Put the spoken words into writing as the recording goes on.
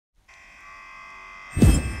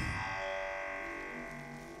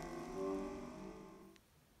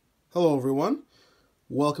Hello everyone,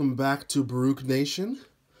 welcome back to Baruch Nation.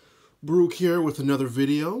 Baruch here with another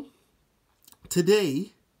video.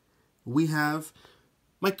 Today we have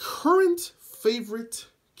my current favorite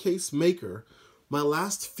case maker. My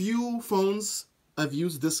last few phones I've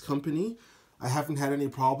used this company. I haven't had any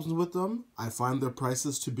problems with them. I find their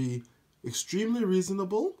prices to be extremely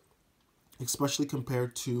reasonable, especially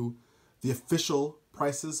compared to the official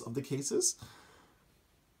prices of the cases.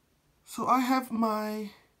 So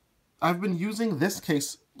I've been using this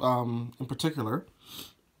case in particular,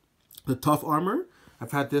 the TOUGH ARMOR.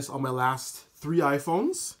 I've had this on my last 3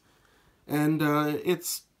 iPhones, and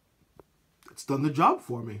it's done the job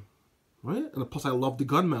for me, right? And plus I love the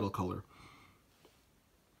gunmetal color.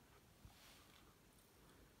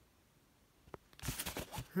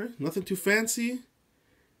 Right? Nothing too fancy,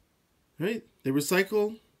 right? They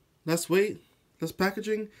recycle, less weight, less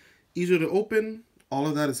packaging, easier to open. All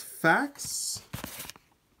of that is facts.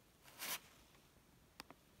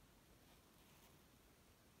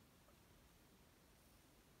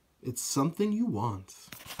 It's something you want.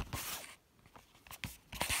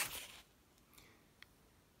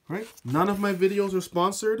 Right? None of my videos are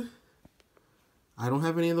sponsored. I don't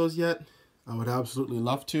have any of those yet. I would absolutely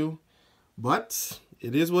love to, but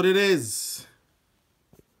it is what it is.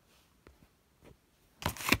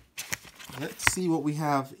 Let's see what we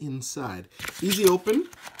have inside. Easy open,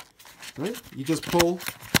 right? You just pull,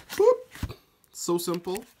 boop. So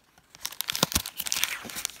simple.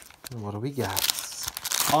 And what do we got?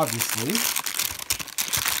 Obviously,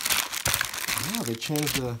 yeah, they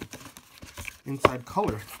changed the inside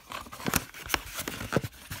color.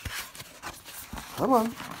 Come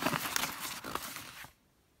on.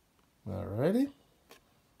 Alrighty.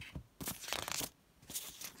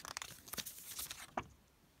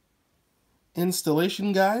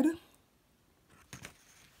 Installation guide.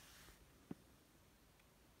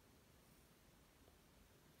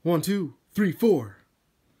 One, two, three, four.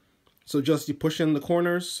 So just you push in the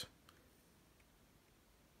corners.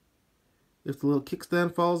 If the little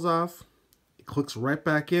kickstand falls off, it clicks right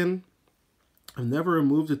back in. I've never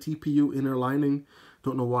removed the TPU inner lining.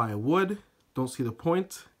 Don't know why I would. Don't see the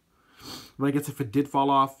point. But I guess if it did fall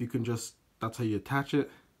off, you can just, that's how you attach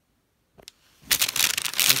it.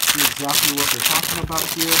 Let's see exactly what they're talking about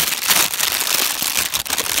here.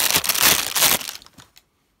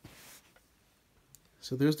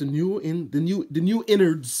 So there's the new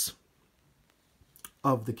innards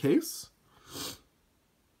of the case,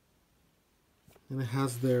 and it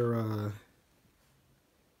has their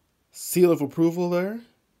seal of approval there.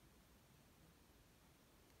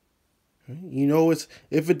 You know, if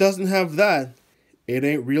it doesn't have that, it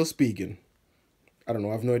ain't real Spigen. I don't know.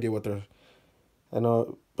 I have no idea what they're. I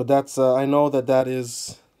know, but that's I know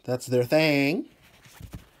that's their thing.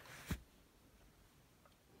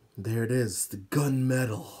 There it is, the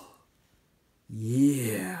gunmetal.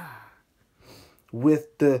 Yeah.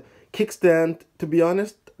 With the kickstand, to be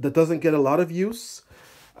honest, that doesn't get a lot of use.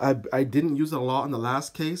 I didn't use it a lot in the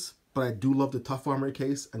last case, but I do love the TOUGH ARMOR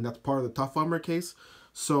case, and that's part of the TOUGH ARMOR case.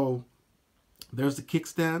 So there's the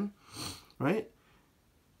kickstand, right?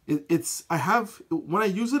 When I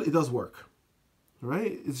use it, it does work,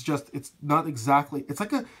 right? It's not exactly, it's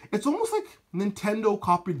almost like Nintendo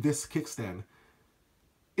copied this kickstand.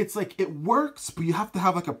 It's like, it works, but you have to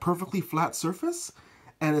have like a perfectly flat surface.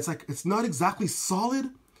 And it's like, it's not exactly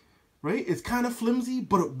solid, right? It's kind of flimsy,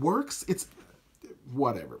 but it works. It's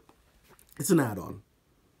whatever. It's an add-on.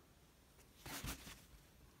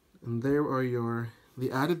 And there are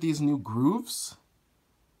they added these new grooves,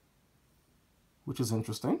 which is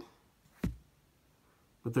interesting.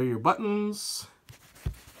 But there are your buttons.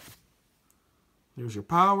 There's your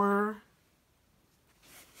power.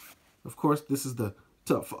 Of course, this is the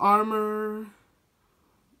TOUGH ARMOR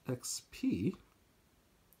XP.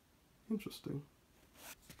 Interesting.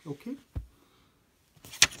 Okay.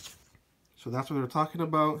 So that's what they're talking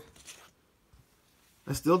about.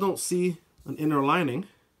 I still don't see an inner lining.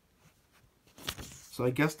 So I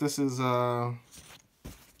guess this is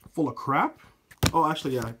full of crap. Oh,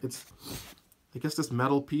 actually, yeah. I guess this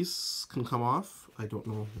metal piece can come off. I don't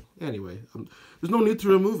know. Anyway, there's no need to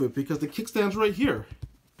remove it because the kickstand's right here.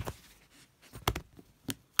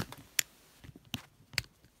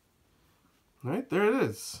 Right, there it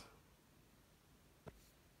is.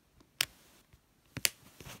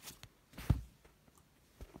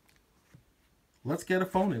 Let's get a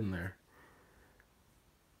phone in there.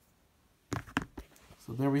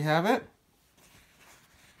 So there we have it.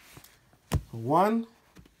 1,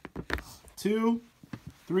 2,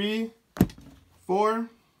 3, 4.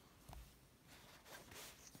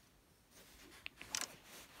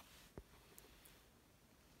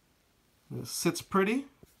 It sits pretty.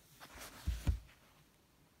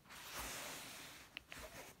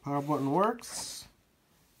 Power button works.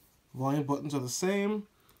 Volume buttons are the same.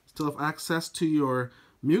 Still have access to your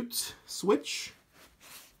mute switch.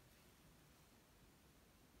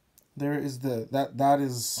 There is that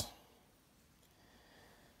is.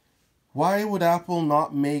 Why would Apple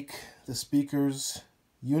not make the speakers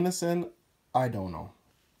unison? I don't know.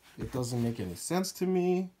 It doesn't make any sense to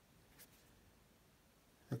me.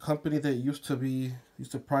 A company that used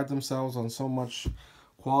to pride themselves on so much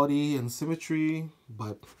quality and symmetry,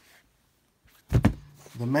 but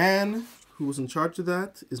the man who was in charge of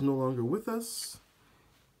that is no longer with us.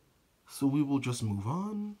 So we will just move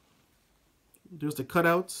on. There's the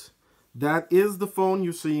cutout. That is the phone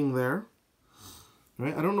you're seeing there.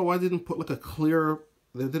 Right? I don't know why they didn't put like a clear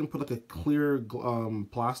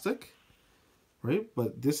plastic, right?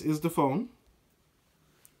 But this is the phone.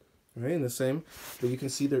 Right, and the same, but you can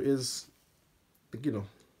see there is, you know,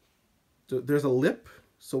 there's a lip.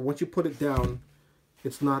 So once you put it down,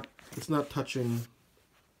 it's not touching.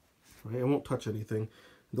 Right, it won't touch anything.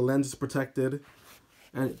 The lens is protected,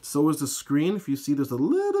 and so is the screen. If you see, there's a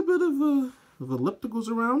little bit of a lip that goes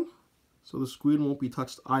around, so the screen won't be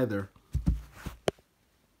touched either.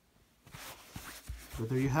 So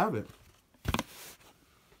there you have it.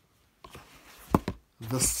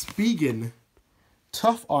 The Spigen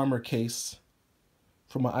TOUGH ARMOR case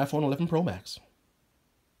for my iPhone 11 Pro Max.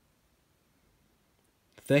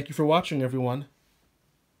 Thank you for watching, everyone.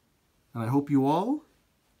 And I hope you all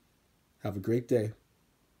have a great day.